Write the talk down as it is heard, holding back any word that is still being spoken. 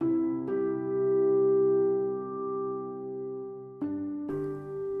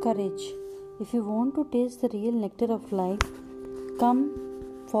Courage. If you want to taste the real nectar of life, come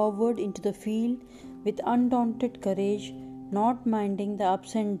forward into the field with undaunted courage, not minding the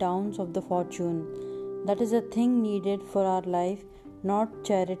ups and downs of the fortune. That is a thing needed for our life, not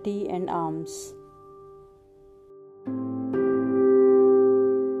charity and alms.